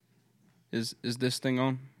Is this thing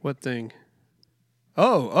on? What thing?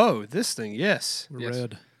 Oh, this thing, yes. Yes.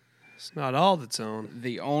 Red. It's not all that's on.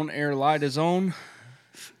 The on-air light is on.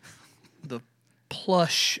 The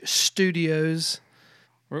plush studios.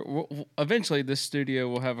 Eventually, this studio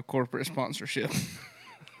will have a corporate sponsorship.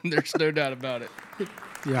 There's no doubt about it.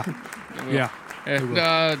 Yeah. It will.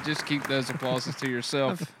 Yeah. Just keep those applauses to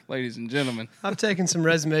yourself, ladies and gentlemen. I've taken some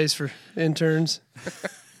resumes for interns,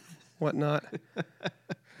 whatnot.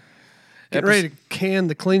 Getting ready to can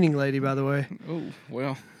the cleaning lady, by the way. Oh,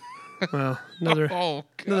 well. Well, another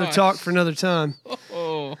gosh. talk for another time.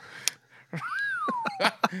 Oh.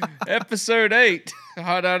 Episode 8,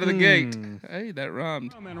 hot out of the gate. Hey, that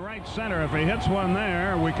rhymed. In right center, if he hits one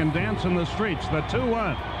there, we can dance in the streets. The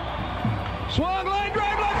 2-1. Swung line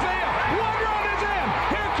drive left field. One run is in.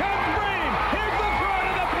 Here comes Breen. Here's the throw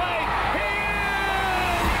to the plate. He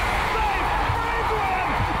is safe. Braves win.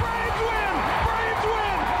 Braves win. Braves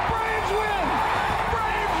win. Braves win.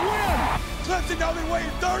 Braves win. Clemson, I've been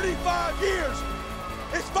waiting 35 years.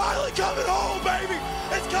 It's finally coming home, baby.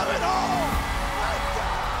 It's coming home.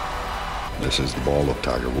 This is the ball of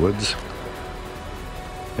Tiger Woods,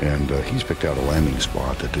 and he's picked out a landing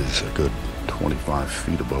spot that is a good 25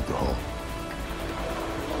 feet above the hull.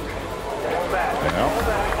 Well,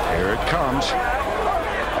 here it comes.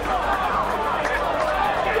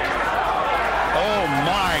 Oh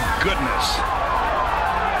my goodness.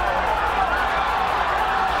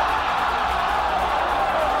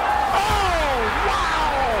 Oh,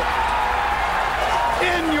 wow!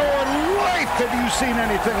 In your life have you seen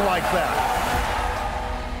anything like that?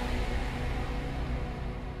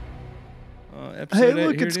 Hey,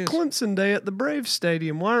 look, it's Clemson Day at the Braves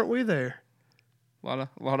Stadium. Why aren't we there? A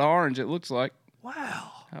lot of orange, it looks like.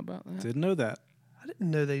 Wow. How about that? Didn't know that. I didn't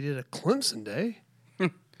know they did a Clemson Day.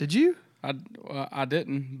 Did you? I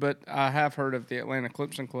didn't, but I have heard of the Atlanta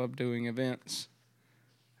Clemson Club doing events.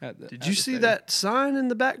 Did you see that sign in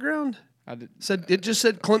the background? I did. It just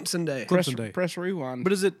said Clemson Day. Clemson Day. Press rewind.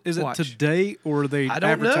 But is it Watch. today, or are they I don't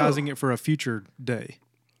advertising know. it for a future day?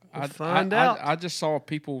 We'll find out. I just saw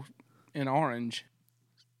people in orange.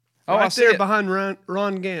 Oh, I right see there it. behind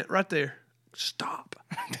Ron Gant. Right there. Stop.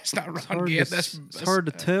 That's not It's Ron hard, Gant. to, That's it's hard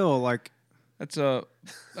to tell. Like, that's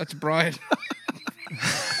Brian.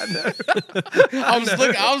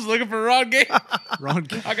 I was looking for Ron Gant. Ron,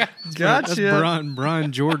 Gotcha. that's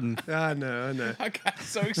Brian Jordan. I know. I got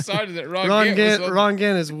so excited that Ron Gant Gant was on. Ron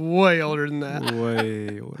Gant is way older than that.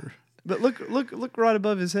 Way older. But look right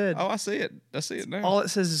above his head. Oh, I see it. I see it now. All it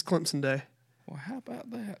says is Clemson Day. Well, how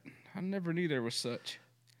about that? I never knew there was such.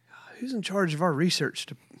 Who's in charge of our research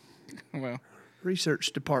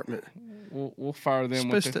department? We'll fire them.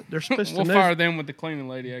 They're supposed to We'll know. fire them with the cleaning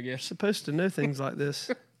lady, I guess. Supposed to know things like this.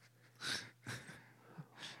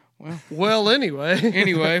 Well, anyway.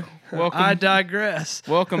 Anyway, welcome. I digress.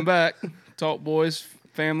 Welcome back, Talk Boys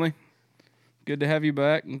family. Good to have you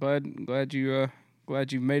back. I'm glad you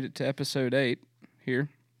made it to episode 8 here.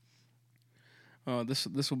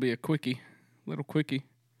 This will be a little quickie.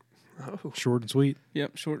 Oh, Short and sweet,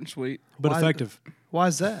 Yep, short and sweet. but Why- effective. why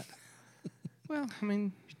is that? Well, I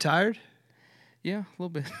mean, You tired? yeah, a little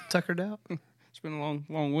bit. Tuckered out? It's been a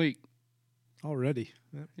long week. Already.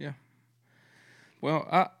 Yeah.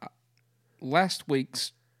 Well, last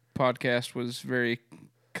week's podcast was very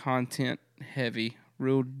content heavy,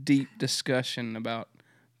 real deep discussion about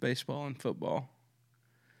baseball and football.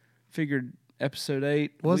 Figured episode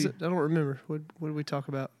 8 Was it? I don't remember. What did we talk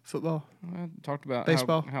about? Football? I talked about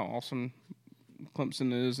Baseball? how awesome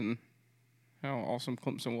Clemson is and how awesome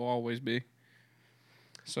Clemson will always be.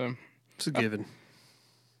 So It's a given.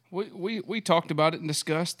 we talked about it and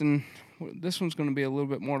discussed, and this one's going to be a little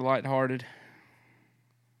bit more lighthearted.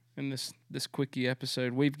 In this quickie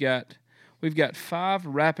episode, we've got 5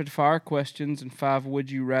 rapid fire questions and 5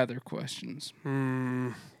 would you rather questions.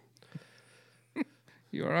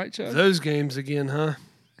 You all right, Chuck? Those games again, huh?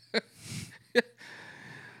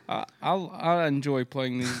 I enjoy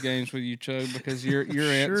playing these games with you, Chuck, because your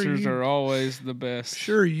answers are always the best.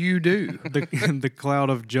 Sure you do. The cloud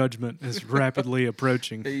of judgment is rapidly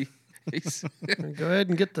approaching. He's Go ahead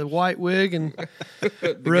and get the white wig and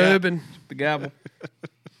robe and the gavel.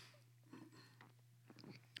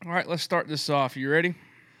 All right, let's start this off. You ready?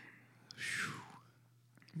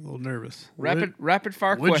 A little nervous. Rapid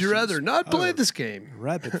fire would questions. you rather not play this game?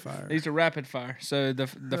 Rapid fire. These are rapid fire. So the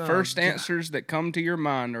first answers that come to your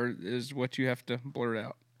mind is what you have to blurt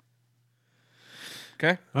out.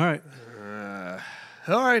 Okay? All right.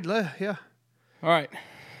 All right, yeah. All right.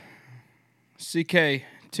 CK,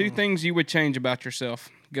 2 things you would change about yourself.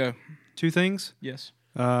 Go. 2 things. Yes.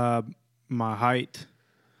 My height.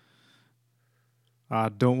 I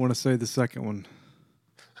don't want to say the second one.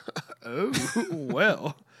 Oh,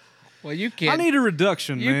 well. Well, you can't. I need a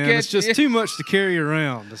reduction, You man. can't- It's just too much to carry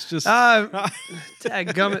around. It's just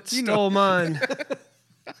Dadgummit stole mine.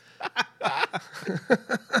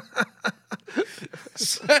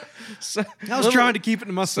 So, I was trying to keep it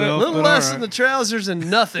to A myself. little but less all in right. the trousers and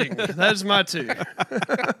nothing. That's my 2.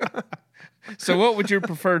 so what would your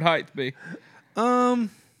preferred height be?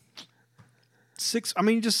 6. I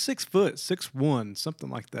mean, just 6 foot, 6'1", something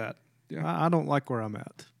like that. Yeah. I don't like where I'm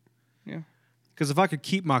at. Yeah. Because if I could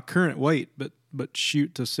keep my current weight, but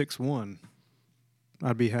shoot to 6'1",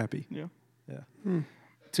 I'd be happy. Yeah. Yeah.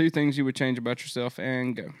 2 things you would change about yourself,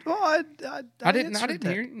 and go. Well, I didn't answered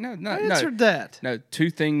that. hear. No, I answered that. No, 2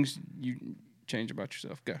 things you change about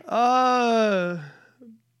yourself. Go.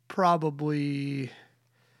 Probably.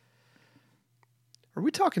 Are we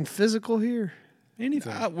talking physical here?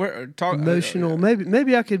 Anything. We're talking Emotional.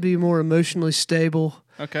 Maybe I could be more emotionally stable.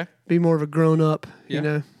 Okay. Be more of a grown up. Yeah. You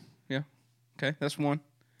know. Yeah. Okay, that's one.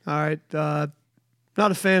 All right. Not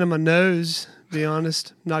a fan of my nose. Be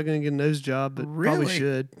honest. Not going to get a nose job, but probably Really?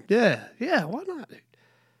 should. Yeah. Yeah. Why not? Dude?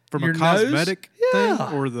 From Your a nose? cosmetic Yeah.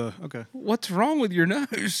 thing or the okay. What's wrong with your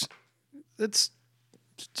nose? It's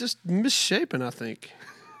just misshapen. I think.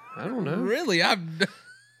 I don't know. Really? I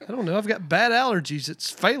don't know. I've got bad allergies. It's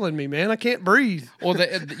failing me, man. I can't breathe. Well,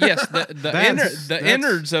 yes, the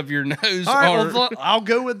innards of your nose All right, are. well, I'll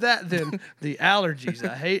go with that then. The allergies.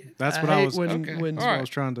 I hate. That's what I I hate was- when Okay. when All What I right. was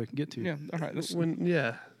trying to get to. Yeah. All right.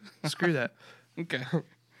 yeah. Screw that. Okay.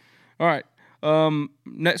 All right.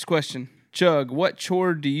 Next question, Chug. What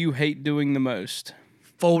chore do you hate doing the most?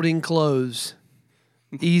 Folding clothes.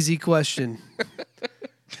 Easy question.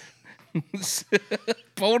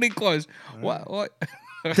 Folding clothes. What?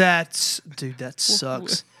 That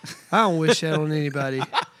sucks. I don't wish that on anybody.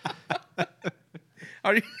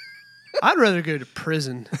 Are you? I'd rather go to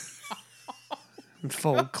prison than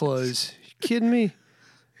fold clothes. You kidding me?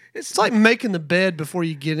 It's like making the bed before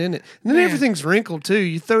you get in it. And then everything's wrinkled too.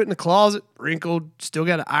 You throw it in the closet, wrinkled, still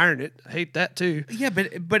got to iron it. I hate that too. Yeah,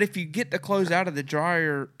 but if you get the clothes out of the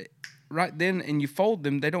dryer right then and you fold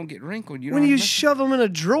them, they don't get wrinkled. You When don't you have shove them in a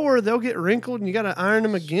drawer, they'll get wrinkled and you got to iron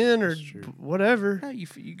them again or whatever. no,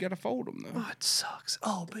 you got to fold them though. Oh, it sucks.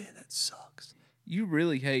 Oh, man, that sucks. You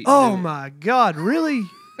really hate. Oh, doing- my God. Really?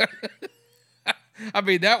 I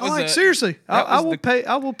mean, that was Like, a- seriously. that I was will the- pay.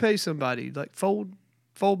 I will pay somebody. Like, fold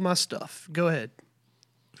my stuff. Go ahead.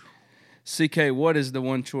 CK, what is the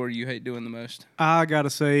one chore you hate doing the most? I gotta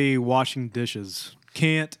say, washing dishes.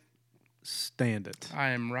 Can't stand it. I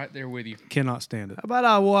am right there with you. Cannot stand it. How about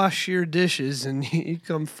I wash your dishes and you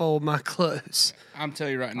come fold my clothes? I'm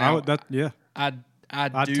telling you right I now. would, yeah. I'd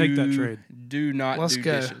I'd take that trade. Do not Let's do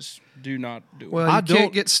go. dishes. Do not do Well, it. you I can't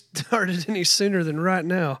don't- get started any sooner than right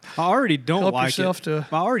now. I already don't Help like yourself it. to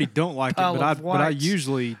I already don't like it, pile but of but I whites.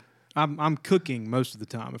 usually I'm cooking most of the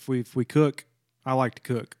time. If we cook, I like to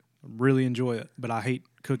cook. I really enjoy it, but I hate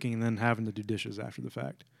cooking and then having to do dishes after the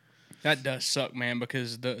fact. That does suck, man,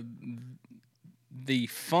 because the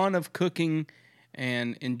fun of cooking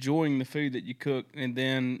and enjoying the food that you cook, and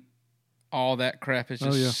then all that crap is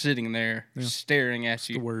just yeah. sitting there staring at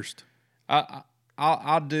The you. worst.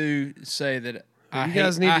 I do say that I You hate,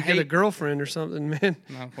 guys need I to get a hate- girlfriend or something, man.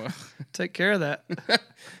 No, well, Take care of that.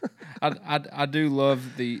 I do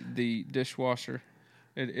love the dishwasher.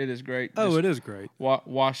 It is great. Oh, Just it is great.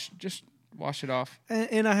 wash it off.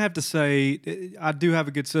 And I have to say, I do have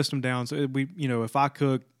a good system down. So if I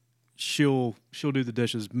cook, she'll do the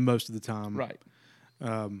dishes most of the time, Right.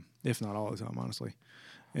 if not all the time, honestly.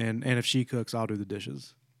 And if she cooks, I'll do the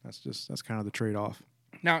dishes. That's kind of the trade off.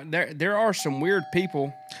 Now there are some weird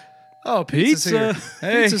people. Oh, pizza's here. Pizza.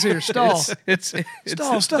 Pizza's here. Stall. It's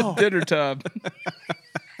Stall. dinner time.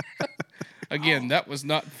 Again, that was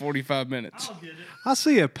not 45 minutes. I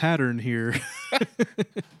see a pattern here. I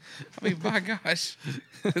mean, my gosh,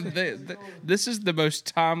 this is the most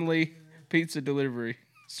timely pizza delivery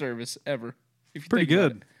service ever. If you Pretty think about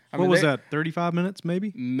good. it. I What mean, was they- that? 35 minutes,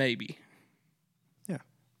 maybe? Maybe. Yeah.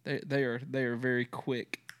 They are very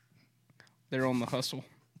quick. They're on the hustle.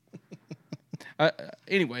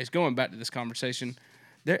 Anyways, going back to this conversation,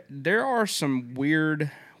 there are some weird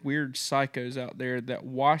psychos out there that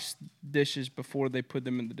wash dishes before they put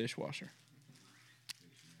them in the dishwasher.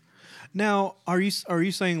 Now, are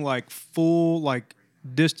you saying like full like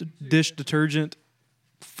dish detergent,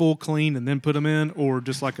 full clean and then put them in, or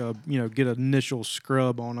just like get an initial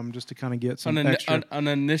scrub on them just to kind of get some extra? An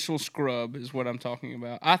initial scrub is what I'm talking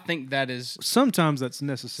about. I think that is Sometimes that's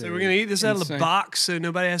necessary. So we're gonna eat this out of the Insane. box, so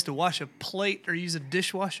nobody has to wash a plate or use a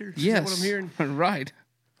dishwasher. Is that what I'm hearing? right.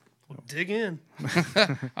 Dig in.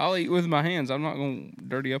 I'll eat with my hands. I'm not going to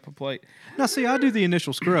dirty up a plate. Now, see, I do the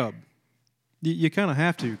initial scrub. You kind of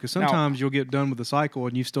have to, because sometimes you'll get done with the cycle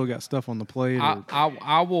and you've still got stuff on the plate.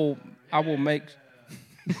 I will make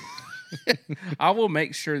I will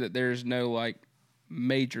make sure that there's no like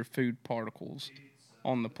major food particles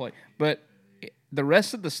on the plate. But the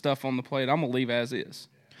rest of the stuff on the plate, I'm gonna leave as is.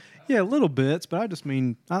 Yeah, little bits, but I just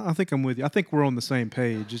mean I think I'm with you. I think we're on the same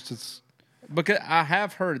page. It's just because I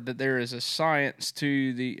have heard that there is a science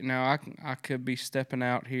to the. Now I could be stepping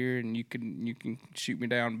out here, and you can shoot me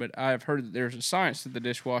down, but I have heard that there's a science to the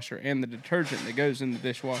dishwasher and the detergent that goes in the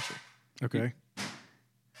dishwasher. okay.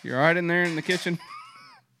 You all right in there in the kitchen?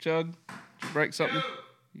 Chug, did you break something?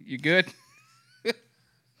 You good?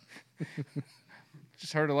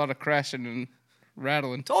 Just heard a lot of crashing and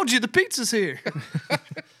rattling. Told you the pizza's here.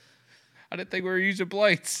 I didn't think we were using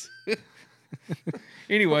plates.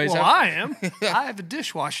 Anyways, Well, I am. I have a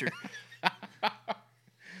dishwasher.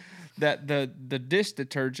 that the dish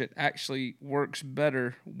detergent actually works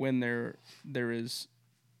better when there is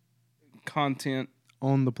content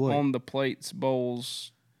On the plate. on the plates,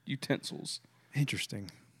 bowls, utensils. Interesting.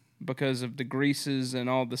 Because of the greases and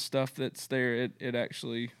all the stuff that's there, it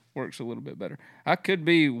actually works a little bit better. I could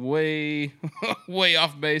be way way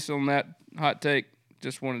off base on that hot take.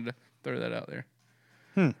 Just wanted to throw that out there.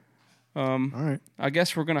 All right. I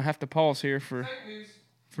guess we're gonna have to pause here for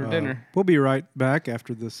dinner We'll be right back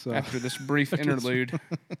after this. after this brief interlude.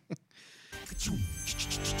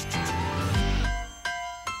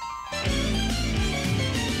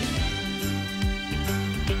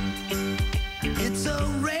 It's a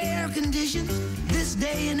rare condition this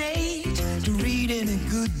day and age to read any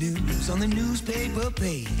good news on the newspaper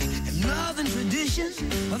page. And love and tradition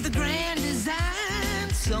of the grand design,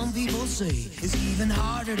 some people say, is even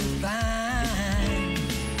harder to find.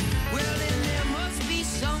 Well, then there must be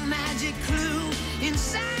some magic clue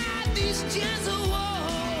inside these gentle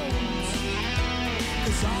walls.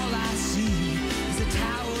 'Cause all I see is a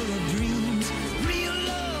tower of dreams, real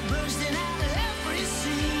love bursting out of every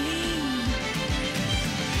scene.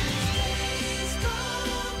 Days go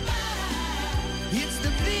by, it's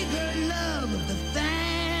the bigger love of the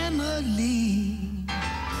family.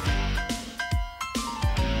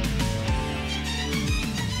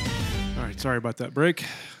 All right. Sorry about that break.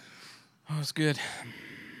 Oh, it's good.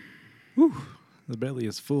 The belly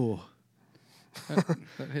is full.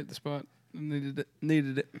 That hit the spot. Needed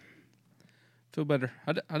it. Feel better.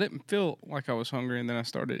 I didn't feel like I was hungry, and then I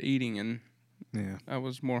started eating, and Yeah. I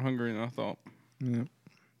was more hungry than I thought. Yeah.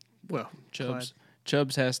 Well,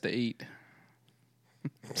 Chubbs has to eat.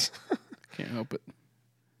 Can't help it.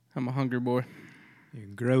 I'm a hungry boy. You're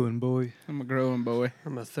growing, boy. I'm a growing boy.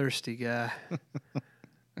 I'm a thirsty guy.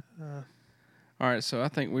 All right, so I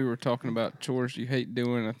think we were talking about chores you hate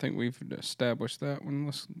doing. I think we've established that one.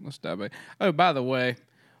 Let's dive in. Oh, by the way,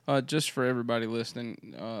 just for everybody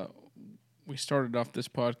listening, we started off this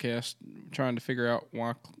podcast trying to figure out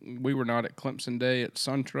why we were not at Clemson Day at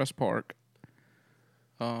SunTrust Park.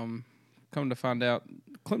 Come to find out,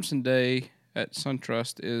 Clemson Day at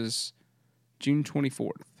SunTrust is June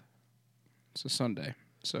 24th. It's a Sunday,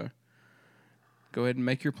 so go ahead and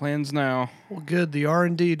make your plans now. Well, good. The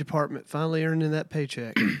R&D department finally earning that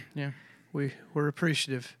paycheck. Yeah. We're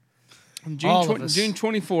appreciative. June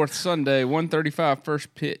 24th, Sunday, 1:35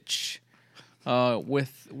 first pitch.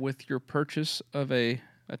 With your purchase of a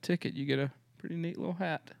ticket, you get a pretty neat little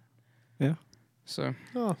hat. Yeah. So,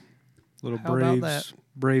 Oh, Little How about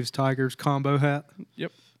Braves Tigers combo hat.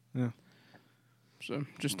 yep. Yeah. So,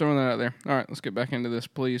 just throwing that out there. All right, let's get back into this,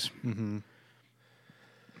 please.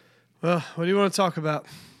 well, what do you want to talk about?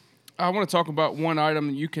 I want to talk about one item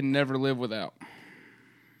you can never live without.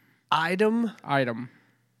 Item? Item.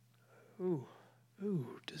 Ooh,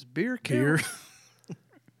 does beer count?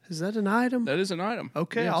 Is that an item? That is an item.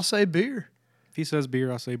 Okay, Yes. I'll say beer. If he says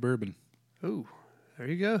beer, I'll say bourbon. Ooh, there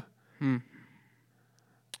you go.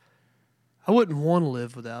 I wouldn't want to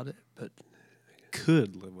live without it, but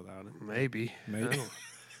Could live without it. maybe. Maybe. I don't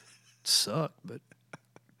suck, but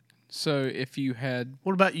So, if you had...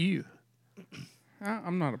 what about you?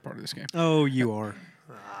 I'm not a part of this game. Oh, you are.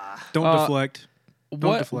 Don't deflect.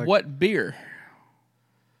 Don't deflect. What beer?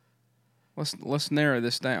 Let's narrow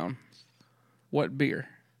this down. What beer?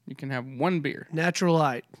 You can have one beer. Natural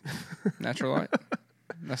Light. Natural Light.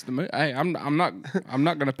 That's the move. Hey, I'm not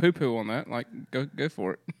gonna poo poo on that. Like go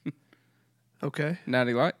for it. Okay,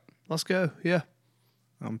 Natty Light. let's go. Yeah.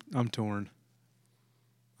 I'm torn.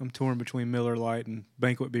 I'm torn between Miller Lite and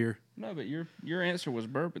Banquet beer. No, but your answer was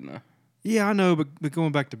bourbon though. Yeah, I know, but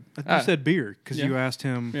going back to you said beer because yeah. you asked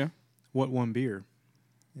him Yeah. what one beer.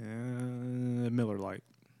 Miller Lite.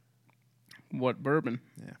 What bourbon?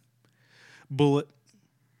 Bullet.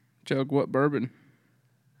 Chug, what bourbon?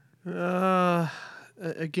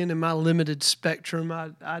 Again, in my limited spectrum,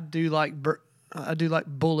 I do like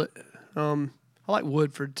Bullet. I like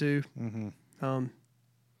Woodford too. Mm-hmm.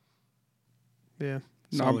 Yeah.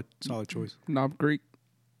 Solid choice. Knob Creek.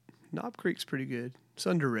 Knob Creek's pretty good. It's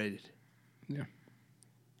underrated. Yeah.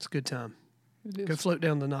 It's a good time. It is. Go float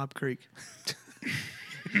down the Knob Creek.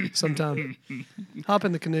 Sometime. Hop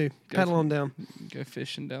in the canoe. Paddle on down. Go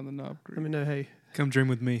fishing down the Knob Creek. Let me know, hey. Come dream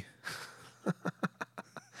with me.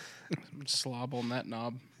 Slob on that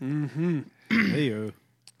knob. Hey-o.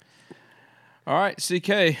 All right,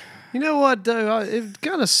 CK. You know what, though? It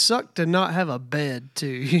kind of sucked to not have a bed, too.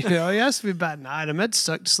 You know, it has to be about an item. That'd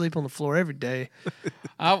suck to sleep on the floor every day.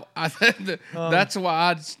 That's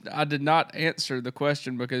why I did not answer the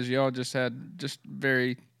question, because y'all just had just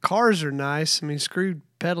very... Cars are nice. I mean, screwed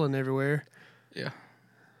pedaling everywhere. Yeah.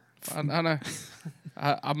 I know.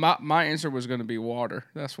 My answer was going to be water.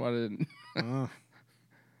 That's why I didn't...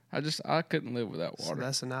 I couldn't live without water. So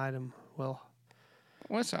that's an item. Well,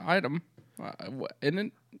 what's an item? Isn't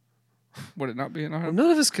it? Would it not be an item?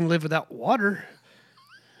 none of us can live without water.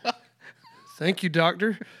 Thank you,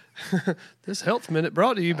 doctor. This health minute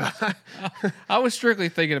brought to you by. I was strictly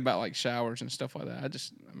thinking about like showers and stuff like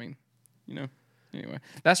that. Anyway,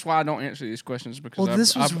 that's why I don't answer these questions, because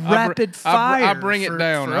this was rapid fire. I bring it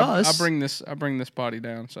down. For us. I bring this potty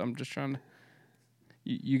down. So I'm just trying to.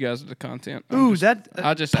 You guys are the content.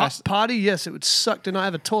 I just asked, potty. Yes, it would suck to not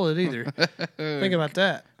have a toilet either. Think about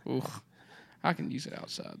that. Ooh, I can use it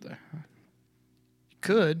outside though. You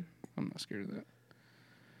could. I'm not scared of that.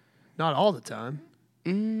 Not all the time.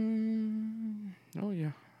 Oh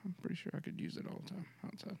yeah, I'm pretty sure I could use it all the time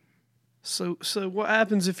outside. So what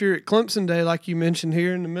happens if you're at Clemson Day, like you mentioned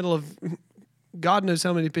here, in the middle of God knows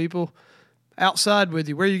how many people outside with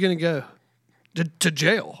you? Where are you going to go? To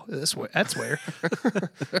jail. That's where.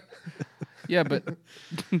 Yeah, but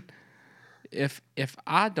if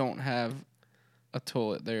I don't have a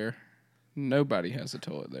toilet there, nobody has a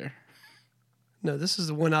toilet there. No, this is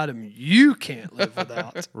the one item you can't live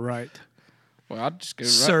without. Right. Well, I'd just go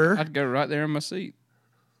Sir. I'd go right there in my seat.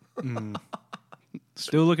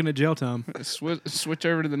 Still looking at jail time. Switch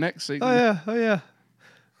over to the next seat. Oh yeah.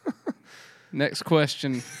 Next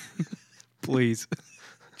question. Please.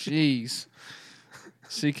 Jeez.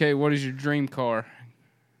 CK, what is your dream car?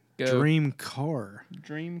 Go. Dream car.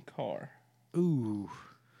 Dream car. Ooh.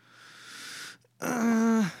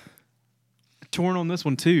 Torn on this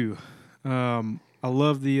one too. I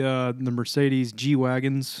love the Mercedes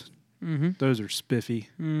G-Wagons. Mm-hmm. Those are spiffy.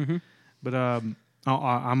 Mm-hmm. But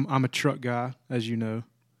I'm a truck guy, as you know.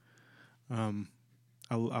 I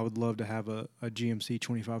would love to have a GMC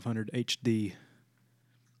 2500 HD.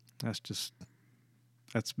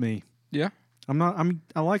 That's me. Yeah.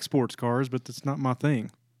 I like sports cars, but that's not my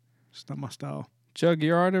thing. It's not my style. Chug,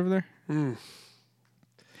 you all right over there?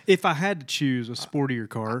 If I had to choose a sportier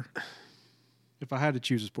car,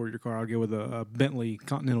 I'd go with a Bentley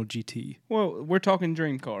Continental GT. Well, we're talking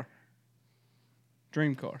dream car.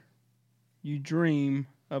 Dream car. You dream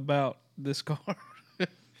about this car.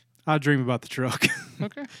 I dream about the truck.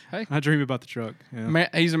 Okay. Hey. I dream about the truck. Yeah.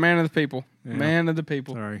 He's a man of the people. Yeah. Man of the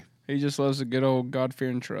people. Sorry. He just loves a good old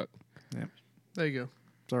God-fearing truck. Yeah. There you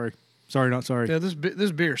go. Sorry, not sorry. Yeah, this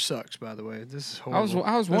beer sucks, by the way. This is horrible.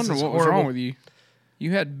 I was wondering what was wrong with you.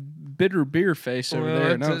 You had bitter beer face over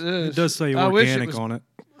there. It does say organic on it.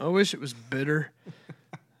 I wish it was bitter.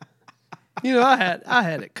 You know, I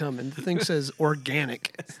had it coming. The thing says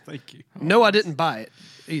organic. Thank you. No, I didn't buy it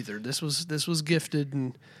either. This was gifted,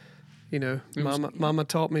 and you know, Mama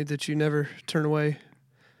taught me that you never turn away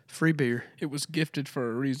free beer. It was gifted for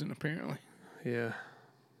a reason, apparently. Yeah.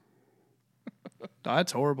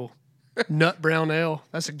 That's horrible. Nut brown ale.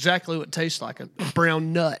 That's exactly what it tastes like, a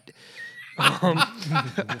brown nut. I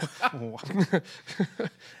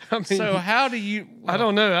mean, so how do you... I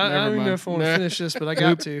don't know. I don't even know if I want to finish this, but I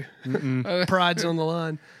got to. Pride's on the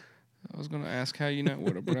line. I was going to ask how you know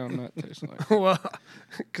what a brown nut tastes like. Well,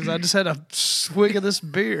 because I just had a swig of this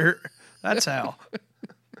beer. That's how.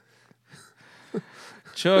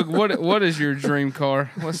 Chug, what is your dream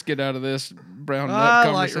car? Let's get out of this brown nut I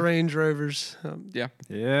conversation. like Range Rovers. Yeah.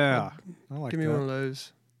 Yeah. I like Give me that. one of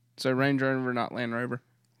those. So Range Rover, not Land Rover.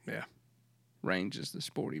 Yeah. Range is the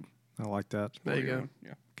sporty. I like that. There you go. one.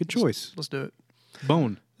 Yeah. Good choice. Let's do it.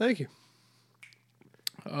 Bone. Thank you.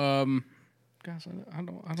 Guys, I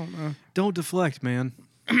don't know. Don't deflect, man.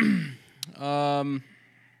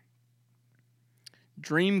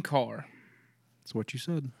 Dream car. That's what you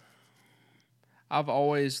said. I've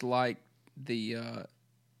always liked the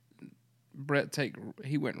Brett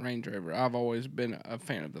he went Range Rover. I've always been a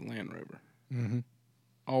fan of the Land Rover. Mm-hmm.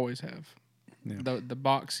 Always have. Yeah. The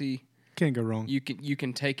boxy. Can't go wrong. You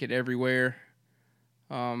can take it everywhere.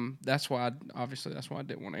 That's why I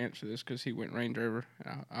didn't want to answer this, because he went Range Rover.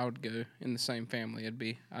 I would go in the same family. I'd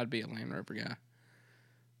be a Land Rover guy.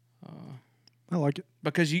 I like it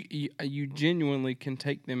because you genuinely can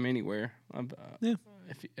take them anywhere. Yeah.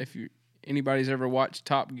 If anybody's ever watched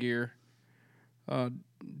Top Gear,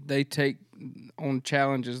 they take on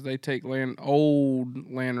challenges. They take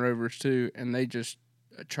old Land Rovers too, and they just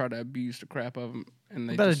try to abuse the crap of them. And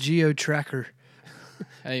they what about a geo tracker?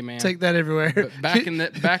 Hey man, take that everywhere. But back in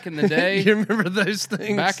the day, you remember those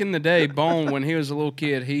things? Back in the day, Bone, when he was a little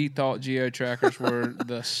kid, he thought geo trackers were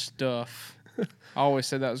the stuff. I always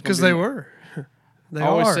said that was because they were. I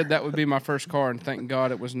always said that would be my first car, and thank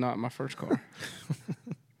God it was not my first car.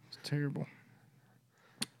 It's terrible.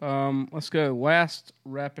 Let's go. Last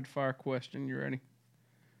rapid fire question. You ready?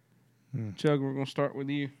 Chug, we're gonna start with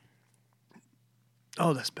you.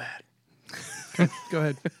 Oh, that's bad. Okay,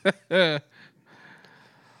 go ahead.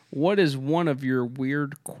 What is one of your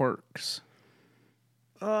weird quirks?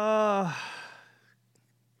 That's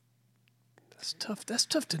tough. That's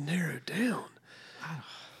tough to narrow down.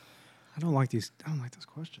 I don't like this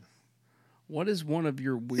question. What is one of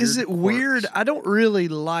your weird Is it quirks? weird? I don't really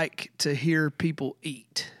like to hear people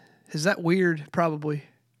eat. Is that weird? Probably.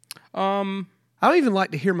 I don't even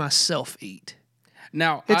like to hear myself eat.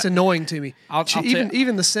 Now it's annoying to me.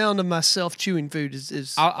 Even the sound of myself chewing food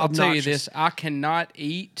is I'll tell you this. I cannot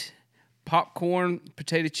eat popcorn,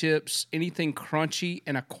 potato chips, anything crunchy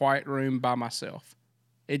in a quiet room by myself.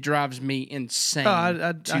 It drives me insane.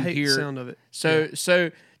 I hate the sound of it.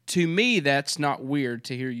 So to me, that's not weird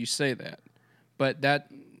to hear you say that. But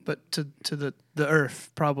to the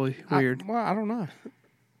earth, probably weird. I don't know.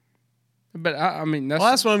 But I mean,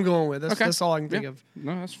 that's what I'm going with. That's all I can think of.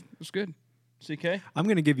 No, that's good. CK? I'm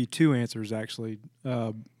going to give you two answers, actually,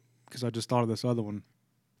 because I just thought of this other one.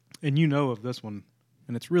 And you know of this one,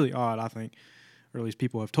 and it's really odd, I think, or at least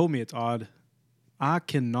people have told me it's odd. I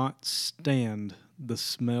cannot stand the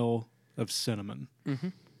smell of cinnamon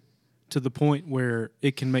to the point where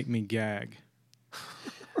it can make me gag.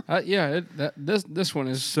 This one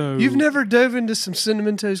is... So you've never dove into some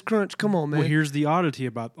Cinnamon Toast Crunch? Come on, man. Well, here's the oddity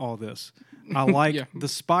about all this. I like the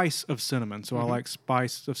spice of cinnamon, so I like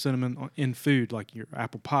spice of cinnamon in food, like your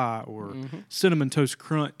apple pie or Cinnamon Toast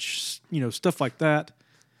Crunch, stuff like that.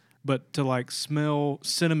 But to smell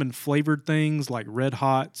cinnamon flavored things like Red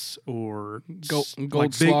Hots or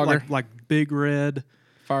Gold Slogger, like Big Red,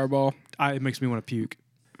 Fireball, it makes me want to puke.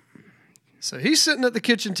 So he's sitting at the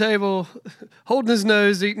kitchen table, holding his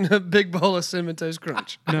nose, eating a big bowl of Cinnamon Toast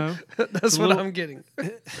Crunch. No, that's what I'm getting.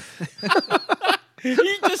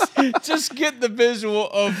 You just get the visual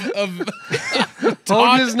of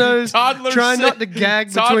holding his nose, trying not to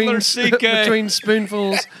gag between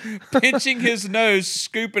spoonfuls, pinching his nose,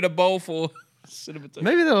 scooping a bowl full of cinnamon toast.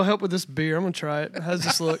 Maybe that'll help with this beer. I'm gonna try it. How's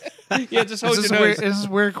this look? Yeah, just hold your nose. Is this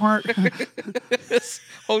weird quirk?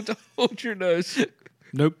 hold your nose.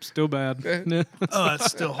 Nope, still bad. Oh,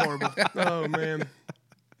 that's still horrible. Oh man.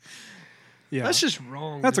 Yeah, that's just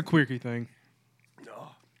wrong. That's a quirky thing.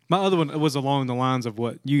 My other one was along the lines of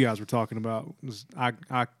what you guys were talking about.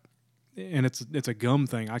 And it's a gum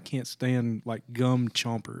thing. I can't stand gum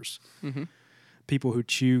chompers. Mm-hmm. People who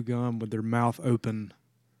chew gum with their mouth open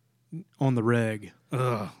on the reg.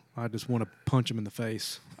 Ugh, I just want to punch them in the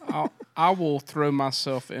face. I will throw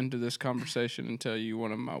myself into this conversation and tell you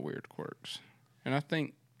one of my weird quirks. And I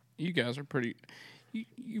think you guys are pretty.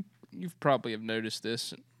 You've probably have noticed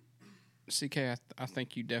this. CK, I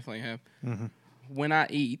think you definitely have. Mm-hmm. When I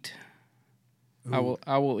eat, I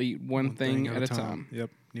will eat one thing at a time. Yep,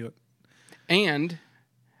 knew it. And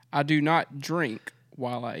I do not drink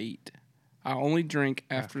while I eat. I only drink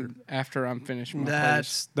after I'm finished my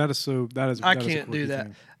place. I can't do that.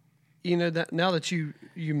 Thing. That now that you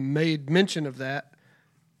made mention of that,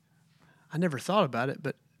 I never thought about it,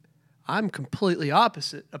 but I'm completely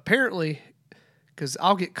opposite. Apparently, because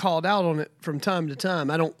I'll get called out on it from time to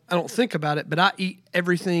time. I don't think about it, but I eat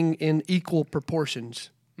everything in equal proportions.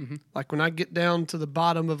 Mm-hmm. Like when I get down to the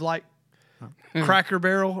bottom of Cracker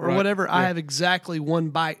Barrel or whatever, I have exactly one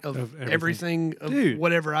bite of everything of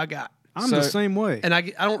whatever I got. I'm the same way. And I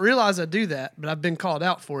don't realize I do that, but I've been called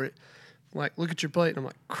out for it. Like, look at your plate, and I'm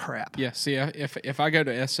like, crap. Yeah, see, if I go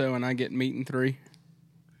to SO and I get meat and 3,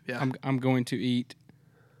 I'm going to eat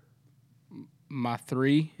my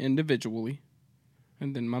 3 individually,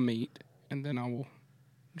 and then my meat, and then I will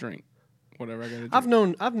drink whatever I got to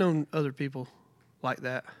drink. I've known other people like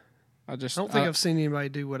that. I don't think I've seen anybody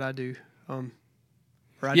do what I do.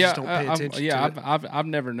 Or I just don't pay attention to it. I've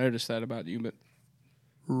never noticed that about you, but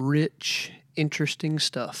Rich, interesting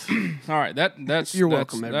stuff. all right, that's You're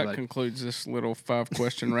welcome, everybody. That concludes this little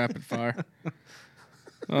 5-question rapid fire.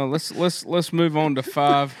 Let's move on to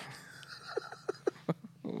 5.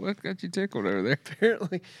 What got you tickled over there?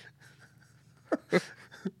 Apparently. Does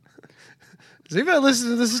anybody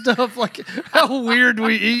listen to this stuff? Like how weird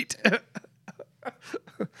we eat?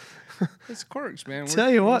 It's quirks, man. Tell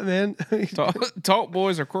you what, man. Talk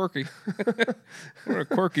boys are quirky. We're a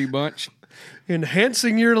quirky bunch.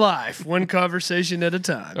 Enhancing your life one conversation at a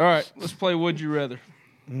time. All right, let's play Would You Rather.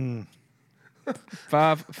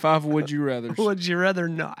 5 Would You Rathers. Would you rather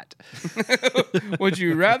not? Would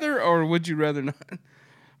you rather or would you rather not?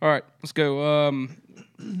 All right, let's go.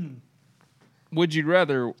 Would you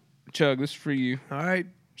rather, Chug, this is for you. All right.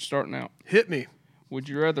 Starting out. Hit me. Would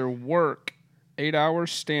you rather work 8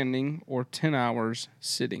 hours standing or 10 hours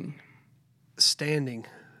sitting? Standing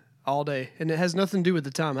all day. And it has nothing to do with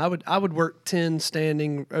the time. I would work 10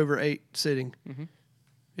 standing over 8 sitting. Mm-hmm.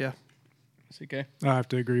 Yeah. CK? I have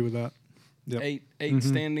to agree with that. Yep. 8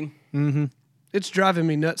 standing? Mm-hmm. It's driving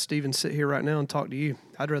me nuts to even sit here right now and talk to you.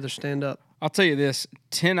 I'd rather stand up. I'll tell you this,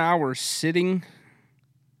 10 hours sitting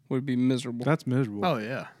would be miserable. That's miserable. Oh,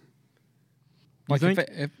 yeah. Like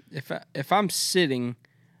if I'm sitting,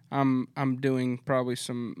 I'm doing probably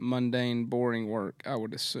some mundane, boring work, I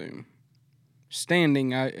would assume.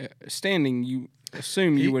 Standing, you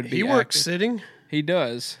assume you would be He works sitting. He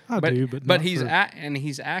does. But he's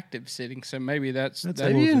he's active sitting, so maybe that's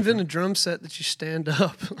maybe you invent a drum set that you stand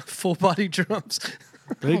up, full body drums.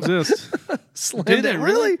 They exist. Do they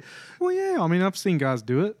really? Well, yeah. I mean, I've seen guys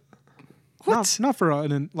do it. What? Not for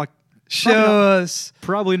like. Show us.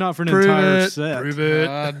 Probably not for an Prove entire it. set. Prove it.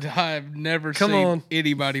 I've never seen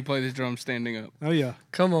anybody play the drum standing up. Oh yeah.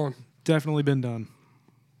 Come on. Definitely been done.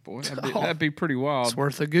 Boy, that'd be pretty wild. It's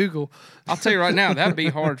worth a Google. I'll tell you right now, that'd be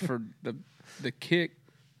hard for the kick.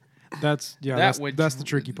 That's the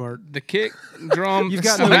tricky part. The kick drum. You've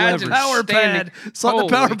got no imagine leverage. Power pad. It's like the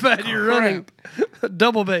power pad you're running.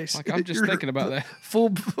 Double bass. Like I'm just thinking about that. Full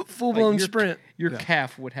blown sprint. Your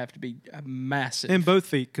calf would have to be massive. And both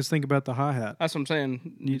feet, because think about the hi-hat. That's what I'm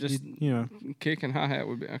saying. You just kick and hi-hat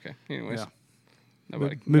would be okay. Anyways,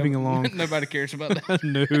 moving along. Nobody cares about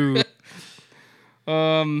that.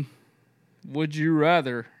 No. Would you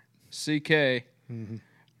rather, CK,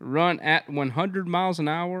 run at 100 miles an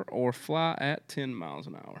hour or fly at 10 miles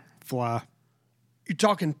an hour? Fly. You're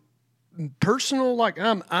talking personal, like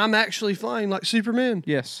I'm actually flying like Superman?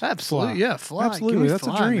 Yes. Absolutely. Fly. Yeah, fly. Absolutely. That's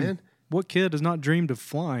fly, a dream. Man. What kid has not dreamed of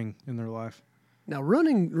flying in their life? Now,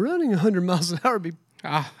 running 100 miles an hour would be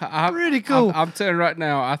pretty cool. I'm telling you right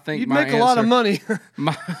now, I think you'd make a lot of money.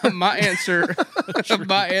 my answer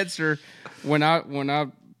when I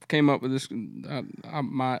came up with this,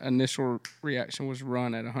 my initial reaction was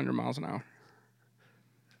run at 100 miles an hour.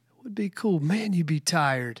 Would be cool, man. You'd be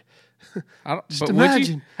tired. Just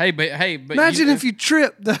imagine. But imagine if you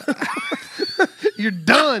tripped. You're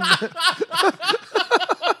done.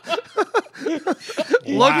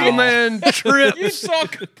 Local man trips.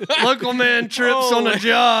 Local man trips on a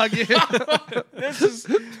jog. This is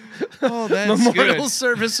that's Memorial good.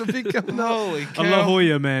 Service will be coming up. Holy cow. A La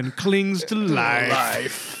Jolla man clings to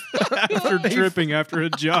life after tripping after a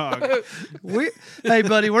jog. Hey,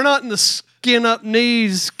 buddy, we're not in the skin up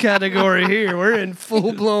knees category here. We're in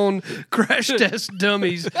full blown crash test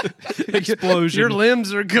dummies. Explosion. Your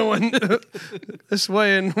limbs are going this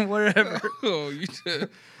way and wherever. Oh,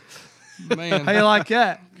 man. How you like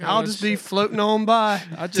that? I'll just be floating on by.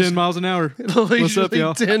 10 miles an hour. What's up,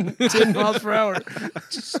 y'all? 10 miles per hour.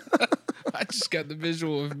 I just got the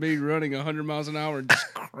visual of me running 100 miles an hour and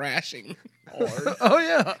just crashing hard. Oh,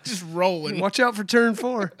 yeah. Just rolling. Watch out for turn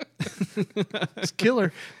 4. It's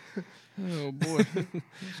killer. Oh, boy.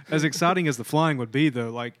 As exciting as the flying would be,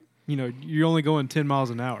 though, like, you're only going 10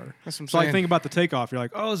 miles an hour. That's what I'm so saying. like, think about the takeoff. You're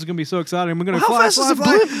like, oh, this is going to be so exciting. We're going to How fly, fast fly, does a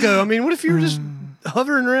fly. blimp go? I mean, what if you were just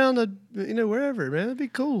hovering around, wherever, man? That'd be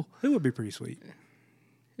cool. It would be pretty sweet.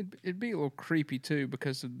 It'd be a little creepy, too,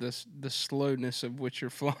 because of the slowness of which you're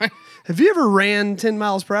flying. Have you ever ran 10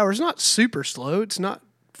 miles per hour? It's not super slow. It's not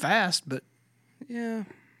fast, but... Yeah.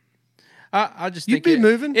 I just You'd think be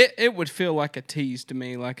moving. It would feel like a tease to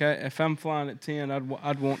me. Like if I'm flying at 10,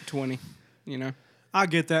 I'd want 20. I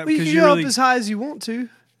get that Well, you because can go up as high as you want to.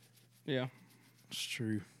 Yeah. It's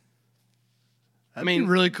true. That'd be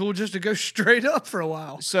really cool just to go straight up for a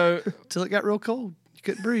while. So till it got real cold, you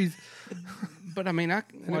couldn't breathe. But I mean, it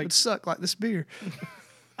would suck like this beer.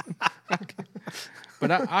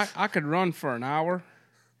 But I could run for an hour,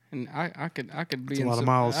 and I could be That's in a lot some, of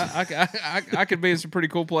miles. I could be in some pretty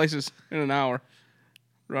cool places in an hour.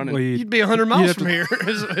 running. Well, You'd be 100 miles from here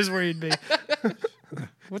is where you'd be.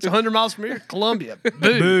 What's 100 miles from here? Columbia. Boo.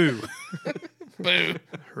 Boo. Boo.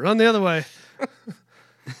 Run the other way.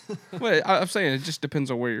 Well, I'm saying it just depends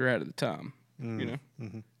on where you're at the time. You know?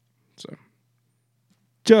 Mm-hmm. So,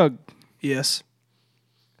 Jug, Yes.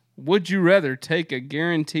 would you rather take a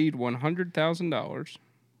guaranteed $100,000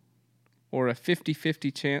 or a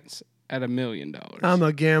 50-50 chance at $1 million? I'm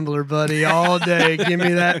a gambler, buddy, all day. Give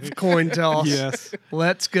me that coin toss. Yes.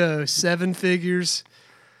 Let's go. 7 figures.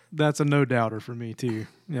 That's a no doubter for me too.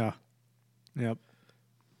 Yeah. Yep.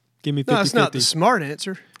 Give me 50-50. No, it's not the smart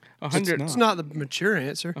answer. 100, It's not the mature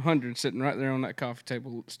answer. 100 sitting right there on that coffee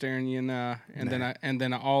table, staring you in the eye, and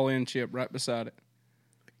then an all-in chip right beside it.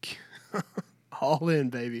 All in,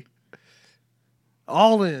 baby.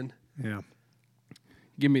 All in. Yeah.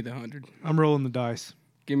 Give me the 100. I'm rolling the dice.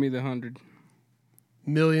 Give me the 100.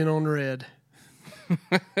 Million on red.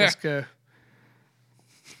 Let's go.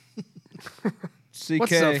 CK.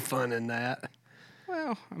 What's so fun in that?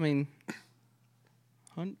 Well, I mean,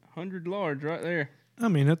 100 large right there. I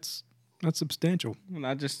mean, that's substantial. And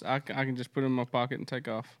I can just put it in my pocket and take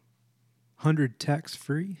off. 100 tax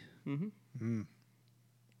free. Mm-hmm.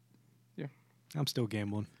 Yeah. I'm still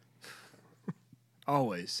gambling.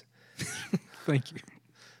 Always. Thank you.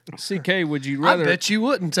 CK, would you rather? I bet you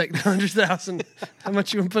wouldn't take the 100,000. How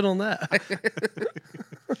much you would put on that?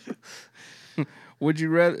 Would you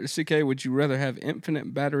rather, CK? Would you rather have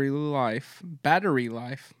infinite battery life?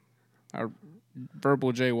 Or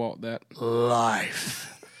verbal jaywalk that.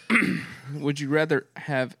 Life. Would you rather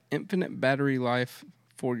have infinite battery life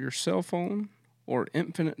for your cell phone or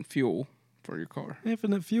infinite fuel for your car?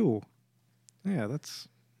 Infinite fuel. Yeah, that's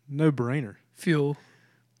no brainer. Fuel.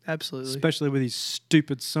 Absolutely. Especially with these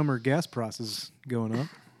stupid summer gas prices going up.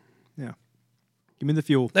 Yeah. Give me the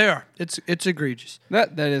fuel. They are. It's egregious.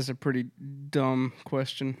 That is a pretty dumb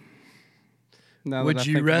question. Now that Would I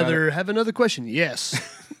you think about rather have another question? Yes.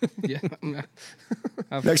 it. Yeah.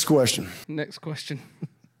 Next question. Next question.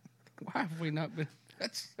 Why have we not been?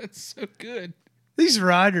 That's so good. These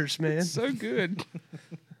riders, man. So good.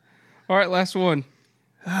 All right, last one.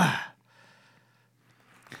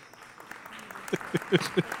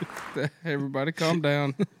 Everybody calm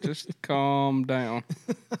down. Just calm down.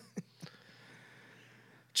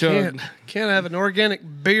 Chug. Can't have an organic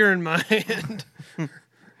beer in my hand.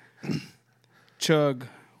 Chug.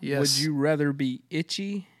 Yes. Would you rather be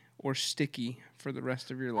itchy or sticky for the rest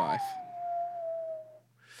of your life?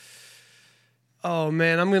 Oh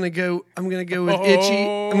man, I'm gonna go with itchy.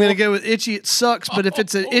 I'm gonna go with itchy. It sucks, but if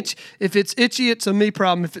it's itchy, it's a me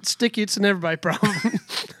problem. If it's sticky, it's an everybody problem.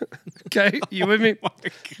 Okay, you with me?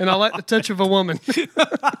 And I like the touch of a woman.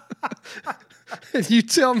 You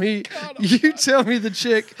tell me the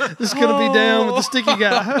chick that's gonna be down with the sticky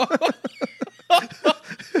guy.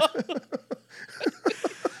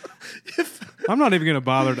 I'm not even going to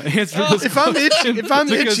bother to answer this If I'm itchy,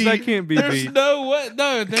 because that can't be There's me. no way.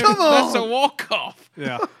 No, Come on. That's a walk-off.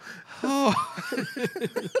 Yeah.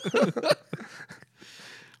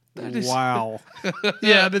 is- Wow.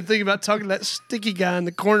 Yeah, I've been thinking about talking to that sticky guy in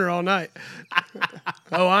the corner all night.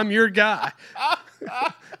 Oh, I'm your guy.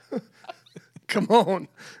 Come on.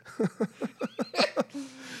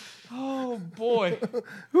 Oh, boy.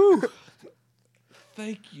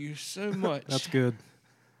 Thank you so much. That's good.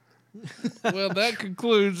 Well, that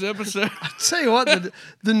concludes episode. Tell you what,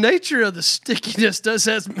 the nature of the stickiness does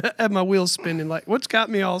have my wheels spinning. Like, what's got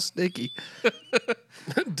me all sticky?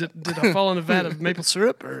 did I fall in a vat of maple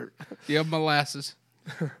syrup? Or? Yeah, molasses.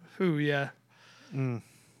 Ooh, yeah.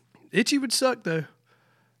 Itchy would suck, though.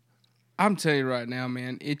 I'm telling you right now,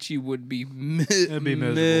 man, itchy would be, It'd be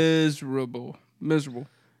miserable. Miserable.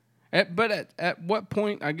 But at what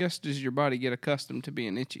point, I guess, does your body get accustomed to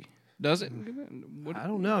being itchy? Does it? I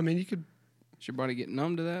don't know. I mean, Does your body get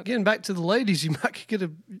numb to that? getting back to the ladies, you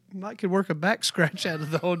might work a back scratch out of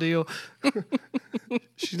the whole deal.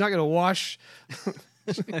 She's not gonna wash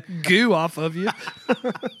goo off of you.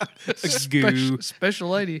 Goo. Special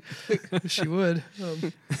lady. She would.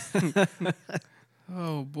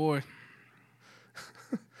 Oh boy.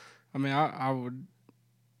 I mean, I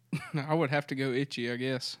would have to go itchy, I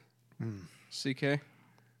guess. CK.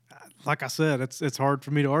 Like I said, it's hard for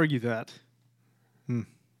me to argue that. I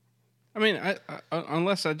mean, I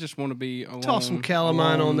unless I just want to be alone. Toss some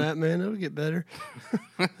calamine alone, on that, man. It'll get better.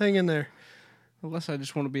 Hang in there. Unless I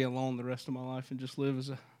just want to be alone the rest of my life and just live as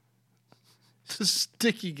a It's a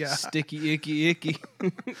sticky guy. sticky, icky.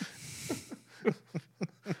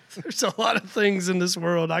 There's a lot of things in this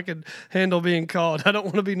world I could handle being called. I don't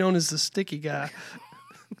want to be known as the sticky guy.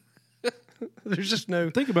 There's just no.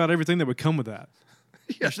 Think about everything that would come with that.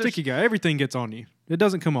 You're a sticky guy. Everything gets on you. It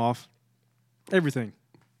doesn't come off. Everything.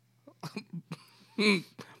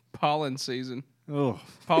 Pollen season. Oh,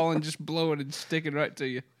 Pollen just blowing and sticking right to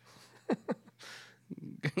you.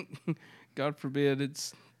 God forbid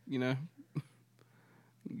it's,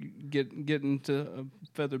 get into a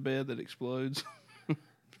feather bed that explodes.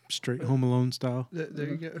 straight Home Alone style. There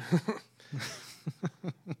you go.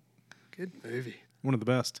 Good movie. One of the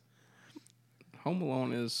best. Home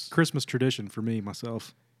Alone is Christmas tradition for me,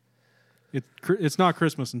 myself. It's not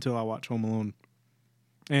Christmas until I watch Home Alone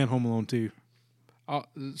and Home Alone 2.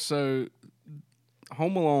 So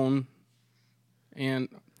Home Alone and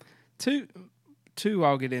two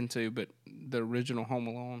I'll get into, but the original Home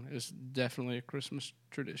Alone is definitely a Christmas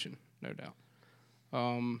tradition, no doubt.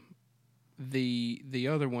 The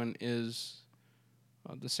other one is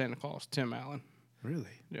the Santa Claus, Tim Allen.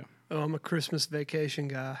 Really? Yeah. Oh, I'm a Christmas Vacation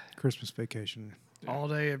guy. Christmas Vacation. Yeah. All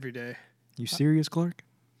day, every day. You serious, Clark?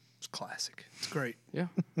 It's classic. It's great. Yeah.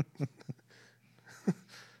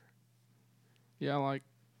 Yeah,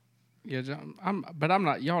 but I'm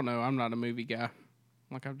not. Y'all know I'm not a movie guy.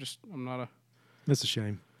 I'm not a. That's a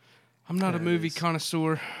shame. I'm not a Yeah, it movie is.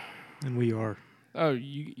 connoisseur. And we are. Oh,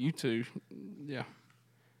 you two, yeah.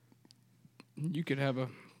 You could have a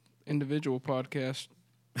individual podcast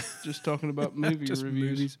just talking about movie Just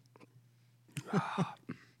reviews. movies.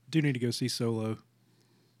 Do need to go see Solo.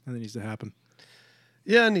 That needs to happen.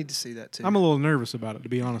 Yeah, I need to see that too. I'm a little nervous about it, to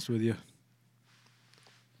be honest with you.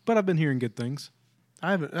 But I've been hearing good things.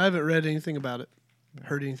 I haven't read anything about it.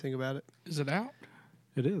 Heard anything about it. Is it out?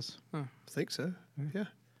 It is. I think so. Yeah.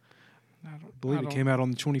 I believe it came out on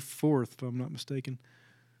the 24th, if I'm not mistaken.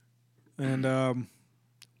 And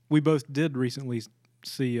we both did recently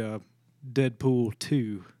see Deadpool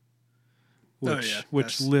 2,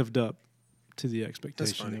 which lived up to the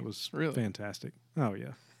expectation. funny. It was Really? fantastic. Oh,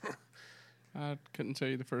 yeah. I couldn't tell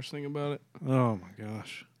you the first thing about it. Oh, my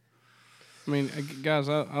gosh. I mean, guys,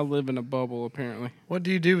 I live in a bubble, apparently. What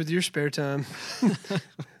do you do with your spare time?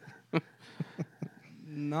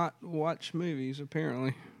 Not watch movies,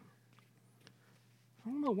 apparently. I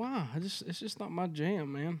don't know why. It's just not my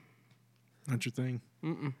jam, man. That's your thing.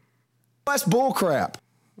 Mm-mm. That's bullcrap.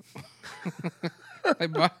 Hey,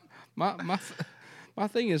 my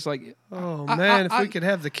thing is like, Oh, man, if we could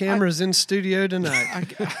have the cameras in studio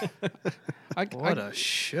tonight. What I a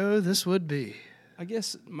show this would be. I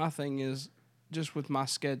guess my thing is just with my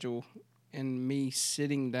schedule and me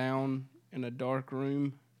sitting down in a dark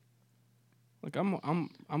room. Like I'm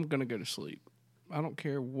gonna go to sleep. I don't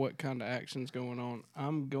care what kind of action's going on.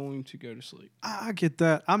 I'm going to go to sleep. I get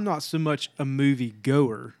that. I'm not so much a movie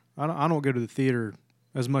goer. I don't go to the theater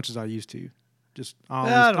as much as I used to. Just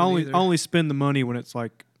I only spend the money when it's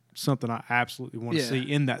like something I absolutely want to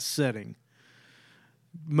see in that setting.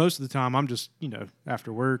 Most of the time, I'm just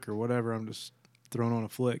after work or whatever. I'm just throwing on a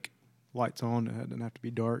flick, lights on. It doesn't have to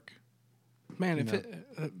be dark. Man,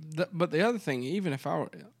 but the other thing, even if I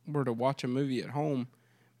were to watch a movie at home,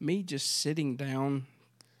 me just sitting down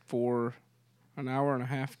for an hour and a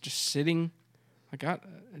half, just sitting,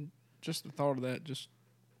 just the thought of that just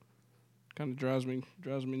kind of drives me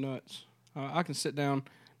nuts. I can sit down.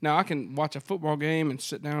 Now, I can watch a football game and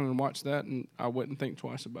sit down and watch that, and I wouldn't think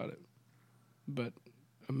twice about it. But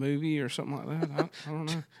a movie or something like that, I don't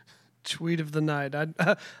know. Tweet of the night.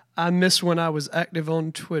 I miss when I was active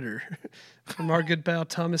on Twitter from our good pal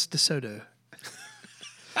Thomas DeSoto.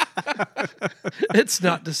 It's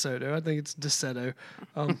not DeSoto. I think it's DeSoto.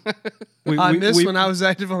 I miss when I was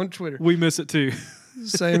active on Twitter. We miss it too.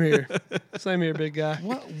 Same here. Same here, big guy.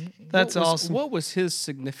 That's awesome. What was his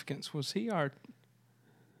significance? Was he our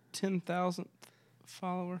 10,000th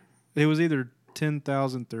follower? It was either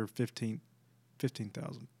 10,000th or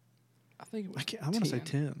 15,000. I think it was. I want to say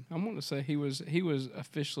 10. I want to say he was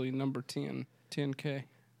officially number 10, 10K.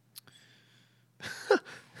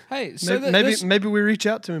 Hey, so maybe we reach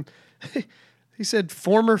out to him. He said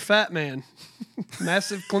former fat man,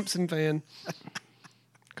 massive Clemson fan,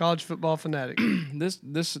 college football fanatic.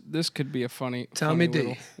 This could be a funny Tommy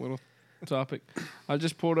D. little topic. I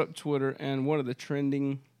just pulled up Twitter, and one of the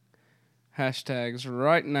trending hashtags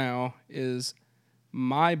right now is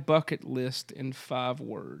my bucket list in 5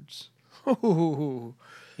 words. Ooh.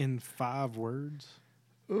 In 5 words?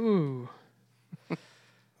 Ooh.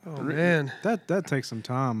 Oh, man. That takes some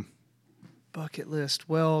time. Bucket list.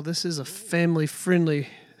 Well, this is a family-friendly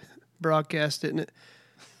broadcast, isn't it?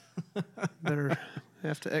 Better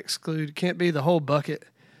have to exclude. Can't be the whole bucket.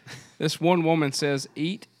 This one woman says,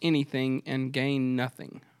 eat anything and gain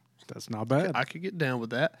nothing. That's not bad. I could get down with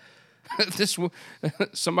that.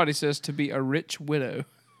 Somebody says to be a rich widow.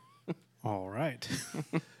 All right.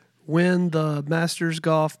 Win the Masters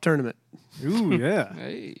golf tournament. Ooh, yeah.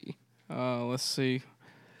 Hey, let's see.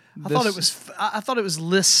 I thought it was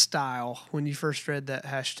list style when you first read that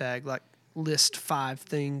hashtag, like list 5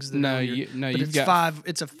 things. That but you've it's got 5.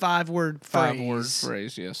 It's a 5-word phrase. 5-word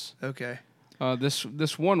phrase. Yes. Okay.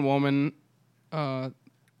 This one woman, gosh,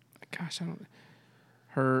 I'm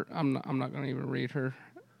not going to even read her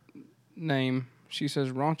name. She says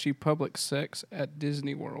raunchy public sex at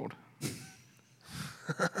Disney World.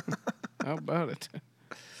 How about it?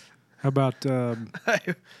 How about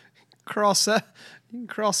cross that? You can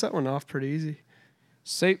cross that one off pretty easy.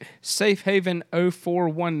 Safe Haven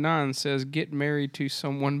 0419 says get married to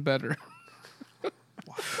someone better.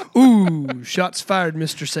 Ooh, shots fired,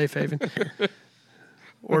 Mr. Safe Haven.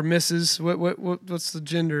 Or Mrs. What's the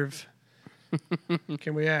gender of?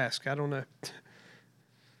 Can we ask? I don't know.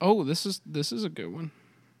 Oh, this is a good one.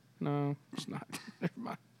 No, it's not. Never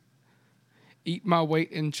mind. Eat my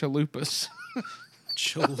weight in chalupas.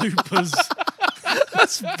 chalupas?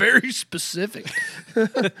 That's very specific.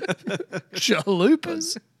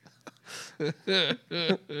 Chalupas.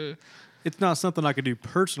 It's not something I could do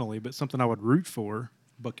personally, but something I would root for,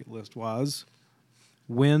 bucket list wise.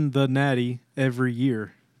 Win the Natty every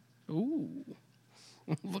year. Ooh,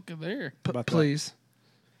 look at there. Please.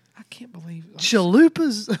 I can't believe it.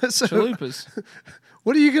 Chalupas. Chalupas.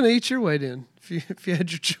 What are you going to eat your weight in if you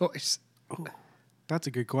had your choice? Oh, that's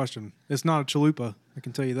a good question. It's not a chalupa, I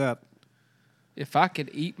can tell you that. If I could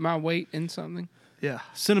eat my weight in something? Yeah.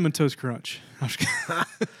 Cinnamon Toast Crunch.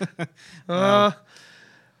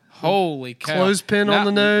 Holy cow. Clothespin on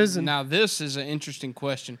the nose. Now, this is an interesting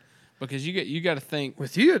question because you got to think.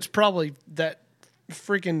 With you, it's probably that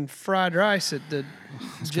freaking fried rice at the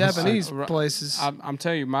Japanese places. I'm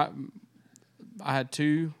telling you, I had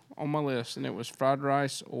 2 on my list, and it was fried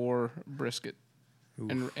rice or brisket.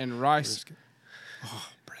 Oof, and rice. Brisket. Oh,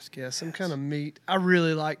 brisket. Yeah, some kind of meat. I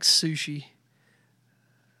really like sushi.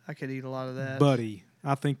 I could eat a lot of that. Buddy,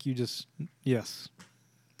 I think yes.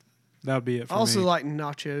 That would be it for me. I also like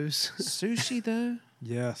nachos. Sushi, though?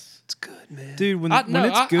 Yes. It's good, man. Dude, when it's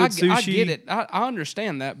good sushi. I get it. I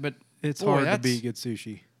understand that, but it's hard to beat good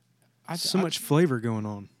sushi. So much flavor going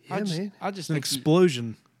on. Yeah, man. I just an think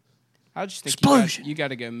explosion. I just think you got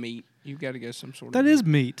to go meat. You got to go some sort of. That is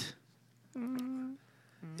meat. I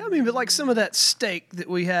mean, but like some of that steak that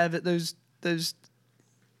we have at those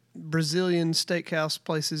Brazilian steakhouse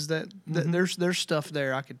places, that there's stuff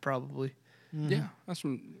there I could probably. Mm-hmm. Yeah, that's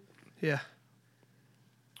some. Yeah.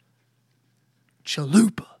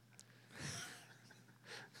 Chalupa.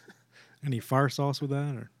 Any fire sauce with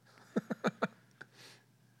that, or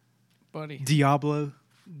buddy? Diablo.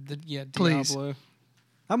 Please. Diablo.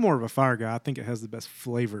 I'm more of a fire guy. I think it has the best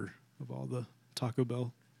flavor of all the Taco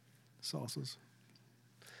Bell sauces.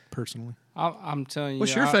 Personally, I'm telling you.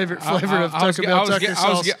 What's your favorite flavor of Taco Bell taco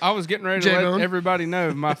sauce? I was getting ready to let everybody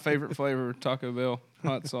know my favorite flavor of Taco Bell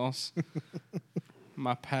hot sauce.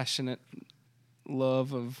 My passionate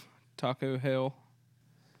love of taco hell.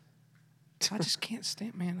 I just can't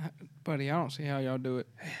stand, buddy. I don't see how y'all do it.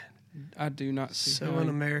 I do not see. So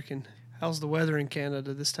un-American. How's the weather in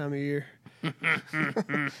Canada this time of year? I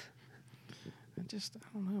don't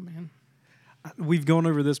know, man. We've gone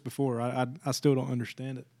over this before. I still don't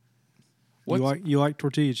understand it. You like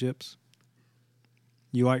tortilla chips.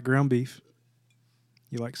 You like ground beef.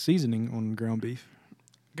 You like seasoning on ground beef.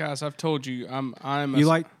 Guys, I've told you, You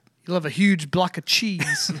love a huge block of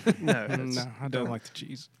cheese. No, I don't like the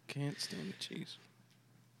cheese. Can't stand the cheese.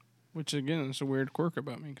 Which again, is a weird quirk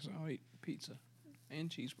about me because I'll eat pizza and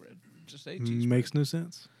cheese bread. Just ate cheese. Makes bread. no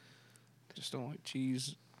sense. Just don't like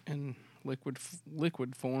cheese in liquid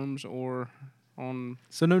forms or on.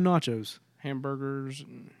 So no nachos. Hamburgers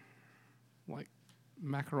and like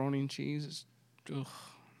macaroni and cheese. It's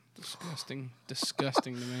disgusting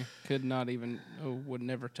to me. Could not even. Would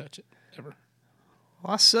never touch it ever.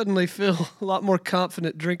 Well, I suddenly feel a lot more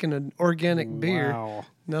confident drinking an organic beer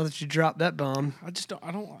now that you dropped that bomb. I just don't.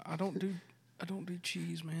 I don't do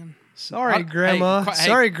cheese, man. Sorry, Grandma.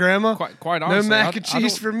 Grandma. Quite honestly, no mac and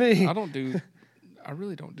cheese for me. I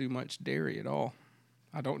really don't do much dairy at all.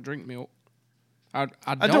 I don't drink milk. I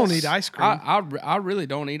don't eat ice cream. I really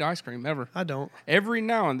don't eat ice cream ever. I don't. Every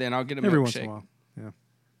now and then I'll get a Every milkshake. once in a while, yeah.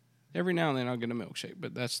 Every now and then I'll get a milkshake,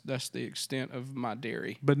 but that's the extent of my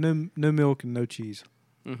dairy. But no milk and no cheese.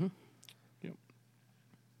 Mm-hmm. Yep.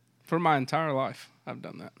 For my entire life, I've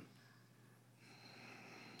done that,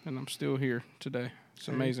 and I'm still here today. It's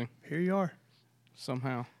amazing. Here you are,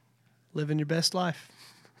 somehow living your best life.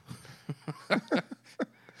 Guys,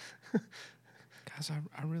 I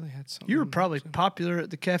really had something. You were probably popular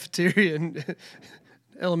at the cafeteria and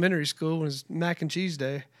elementary school when it was mac and cheese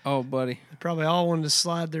day. Oh, buddy. They probably all wanted to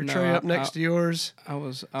slide their tray up next to yours. I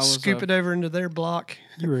was scoop it over into their block.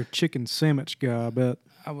 You were a chicken sandwich guy, I bet.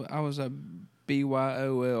 I was a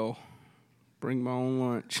BYOL. Bring my own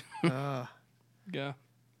lunch. Yeah.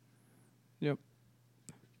 Yep.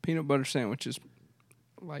 Peanut butter sandwiches,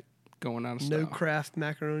 like going out of style. No Kraft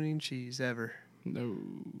macaroni and cheese ever. No.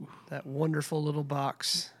 That wonderful little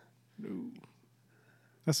box. No.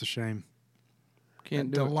 That's a shame.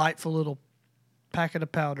 Can't that do delightful little packet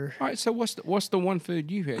of powder. All right, so what's the one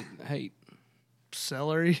food you hate?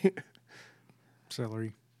 Celery.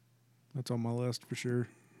 Celery. That's on my list for sure.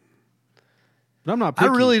 But I'm not picky.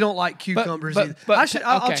 I really don't like cucumbers either. But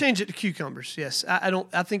I'll change it to cucumbers. Yes, I don't.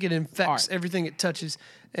 I think it infects everything it touches,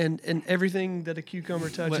 and everything that a cucumber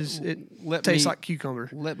touches, it tastes like cucumber.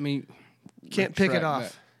 Let me. Can't pick it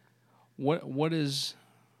off. That. What is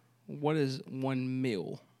one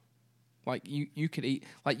meal? Like you could eat.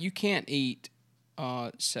 Like you can't eat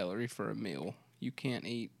celery for a meal. You can't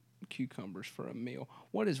eat cucumbers for a meal.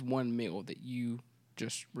 What is one meal that you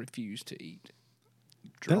just refuse to eat?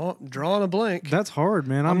 Drawing a blank. That's hard,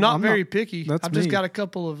 man. I'm not very picky. I've just me. got a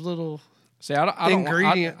couple of little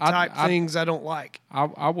ingredient type things I don't like.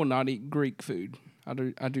 I will not eat Greek food. I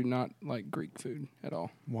do not like Greek food at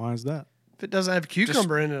all. Why is that? If it doesn't have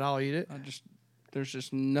cucumber in it, I'll eat it. There's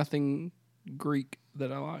just nothing Greek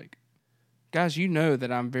that I like. Guys, you know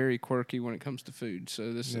that I'm very quirky when it comes to food.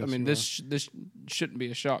 So this shouldn't be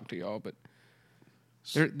a shock to y'all, but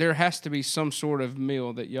there has to be some sort of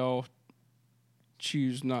meal that y'all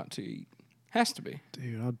choose not to eat. Has to be,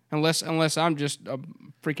 dude. Unless I'm just a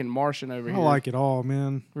freaking Martian over here. I like it all,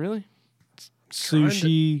 man. Really?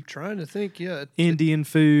 Sushi. Trying to think, yeah. Indian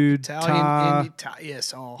food, Italian, Thai,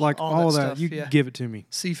 yes, all that stuff. You give it to me.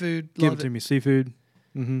 Seafood, give it to me. Seafood.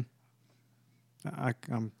 Mm-hmm.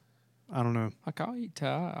 I don't know. Like I'll eat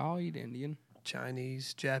Thai. I'll eat Indian,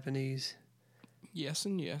 Chinese, Japanese. Yes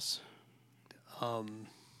and yes.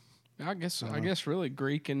 I guess really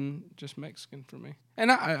Greek and just Mexican for me.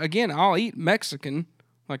 And I'll eat Mexican.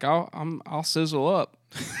 Like I'll sizzle up.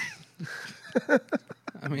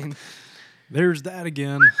 I mean, there's that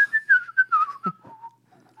again.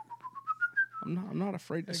 I'm not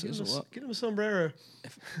afraid to sizzle up. Get him a sombrero.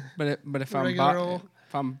 But if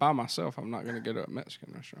I'm by myself, I'm not going to go to a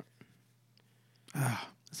Mexican restaurant.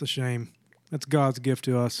 It's a shame. That's God's gift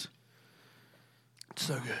to us. It's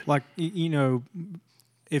so good. Like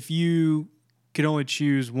if you could only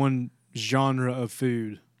choose one genre of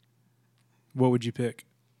food, what would you pick?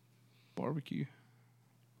 Barbecue.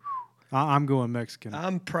 I'm going Mexican.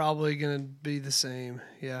 I'm probably going to be the same.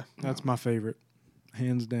 Yeah. That's my favorite.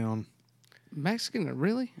 Hands down. Mexican,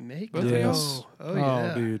 really? Yes. Oh,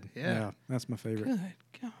 yeah. Oh, dude. Yeah. That's my favorite. Good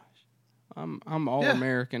gosh. I'm all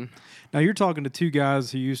American. Now, you're talking to two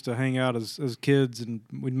guys who used to hang out as kids, and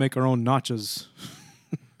we'd make our own nachos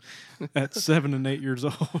at 7 and 8 years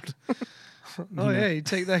old. You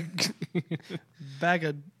take that bag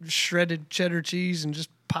of shredded cheddar cheese and just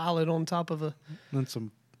pile it on top of then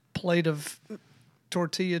some plate of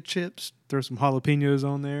tortilla chips. Throw some jalapenos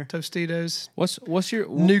on there. Tostitos. What's your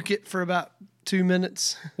nuke it for about 2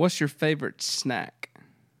 minutes? What's your favorite snack?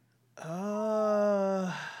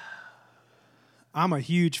 I'm a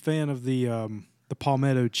huge fan of the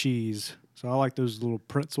palmetto cheese. So I like those little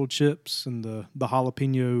pretzel chips and the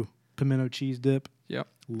jalapeno pimento cheese dip. Yep.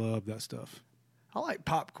 Love that stuff. I like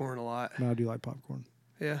popcorn a lot. No, I do like popcorn.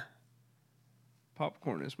 Yeah.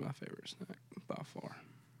 Popcorn is my favorite snack by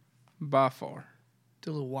far.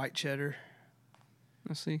 Do a little white cheddar.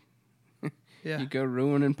 I see. Yeah. You go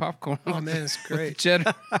ruining popcorn. Oh, man, it's great.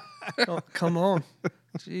 Cheddar. Oh, come on.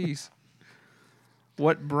 Jeez.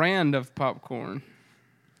 What brand of popcorn?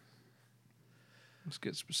 Let's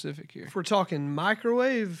get specific here. If we're talking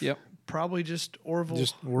microwave, yep, probably just Orville.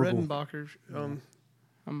 Redenbacher.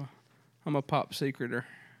 I'm a pop secreter,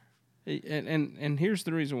 and here's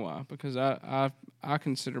the reason why. Because I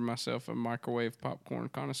consider myself a microwave popcorn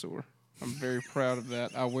connoisseur. I'm very proud of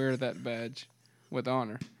that. I wear that badge with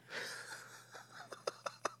honor.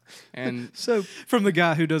 And so, from the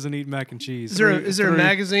guy who doesn't eat mac and cheese, is there a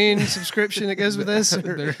magazine subscription that goes with this?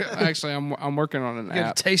 Actually, I'm working on an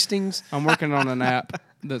app. Tastings. I'm working on an app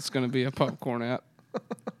that's going to be a popcorn app.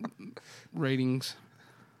 Ratings.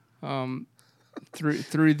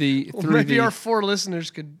 Maybe our 4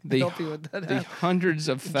 listeners could help you with that. The hundreds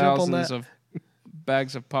of thousands of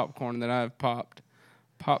bags of popcorn that I have popped.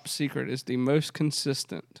 Pop Secret is the most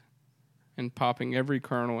consistent in popping every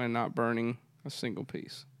kernel and not burning a single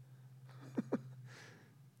piece.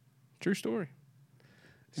 True story.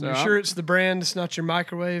 So you're sure it's the brand? It's not your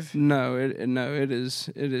microwave? No, it is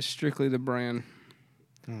strictly the brand.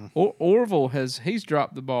 Orville he's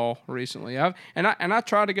dropped the ball recently. I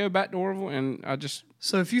try to go back to Orville, and I just.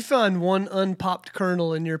 So if you find one unpopped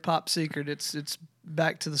kernel in your pop secret, it's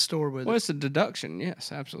back to the store with Well, it. it's a deduction.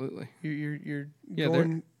 Yes, absolutely. You're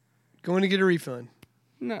going to get a refund.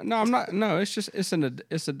 No, I'm not. No, it's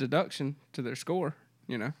a deduction to their score.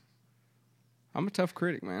 You know, I'm a tough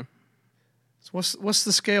critic, man. So what's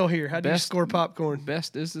the scale here? How do you score popcorn?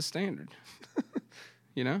 Best is the standard.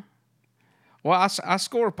 You know. Well, I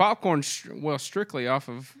score popcorn strictly off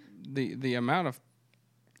of the amount of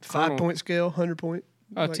 5-point scale, 100 point.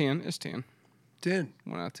 10. It's 10. 10.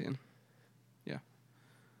 1 out of 10. Yeah.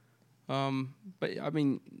 But I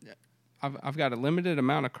mean, I've got a limited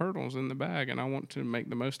amount of kernels in the bag, and I want to make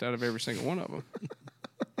the most out of every single one of them.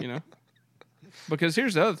 You know, because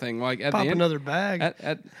here's the other thing: like at Pop the end, another bag.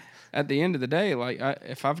 At the end of the day, like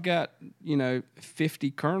if I've got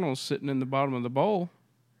 50 kernels sitting in the bottom of the bowl,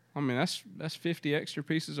 I mean that's 50 extra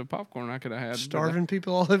pieces of popcorn I could have had. Starving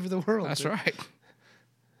people all over the world. That's right.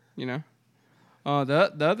 You know,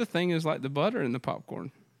 the other thing is like the butter in the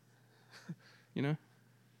popcorn. You know,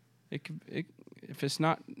 if it's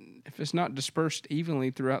not dispersed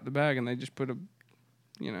evenly throughout the bag, and they just put it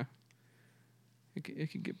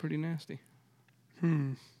could get pretty nasty.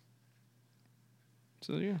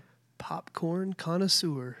 So yeah, popcorn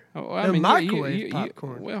connoisseur. Oh, I mean, microwave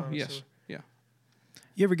popcorn. Well, connoisseur. yes, yeah.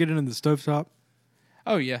 You ever get into the stovetop?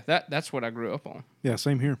 Oh yeah, that's what I grew up on. Yeah,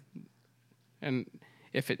 same here. And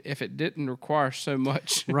if it didn't require so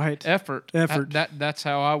much Right. effort, that's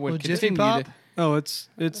how I would Jiffy continue Pop? to. Oh, it's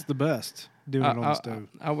the best doing it on the stove.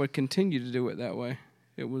 I would continue to do it that way.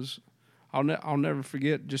 It was, I'll never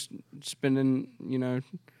forget just spending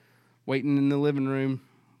waiting in the living room,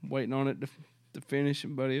 waiting on it to finish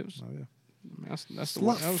it. But it was, that's It's the a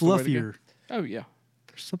lot way, that was the way to go. fluffier. Oh yeah,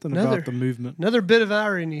 There's something about the movement. Another bit of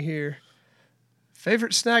irony here.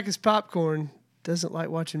 Favorite snack is popcorn. Doesn't like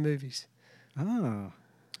watching movies. Ah,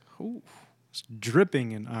 Ooh. it's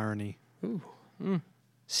dripping in irony. Ooh.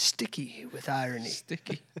 Sticky with irony.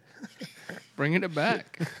 Sticky. Bringing it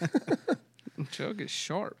back. Chug is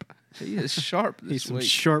sharp. He is sharp He's this some week.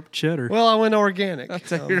 sharp cheddar. Well, I went organic. I'll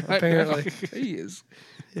tell you right apparently. now, he is.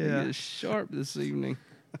 Yeah. He is sharp this evening.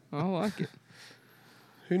 I like it.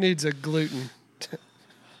 Who needs a gluten?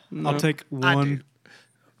 No, I'll take one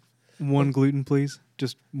gluten, please.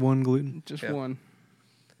 Just one gluten. just one.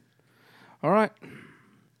 All right.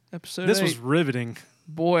 Episode This 8. was riveting.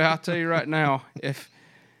 Boy, I'll tell you right now, if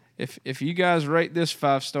you guys rate this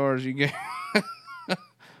 5 stars, you get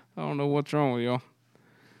I don't know what's wrong with y'all.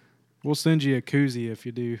 We'll send you a koozie if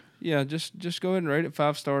you do. Yeah, just go ahead and rate it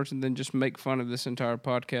 5 stars, and then just make fun of this entire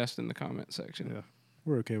podcast in the comment section. Yeah,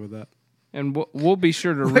 we're okay with that. And we'll be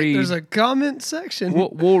sure to Wait, read. there's a comment section.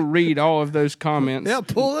 We'll read all of those comments. Yeah,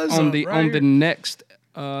 pull those on up the right on here. the next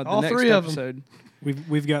All next 3 of 'em. episode.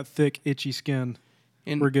 We've got thick, itchy skin.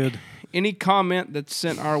 And We're good. Any comment that's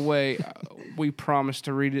sent our way, we promise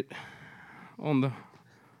to read it on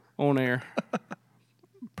air.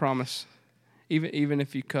 Promise. Even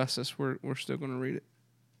if you cuss us, we're still going to read it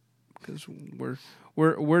because we're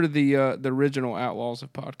the original outlaws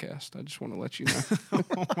of podcast. I just want to let you know.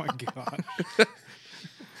 Oh my god.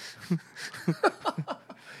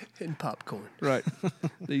 And popcorn. Right.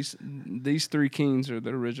 These 3 kings are the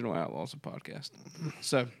original outlaws of podcast.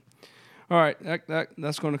 So, all right,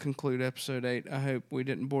 that's going to conclude episode 8. I hope we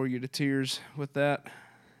didn't bore you to tears with that.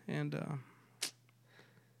 And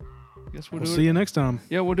guess We'll see you next time.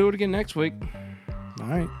 Yeah, we'll do it again next week. All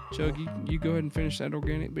right. Chug, you go ahead and finish that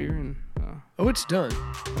organic beer. And Oh, it's done.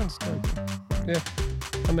 It's done. Yeah,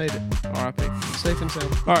 I made it. R.I.P. Safe and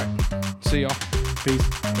sound. All right, see y'all.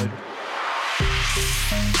 Peace. Later.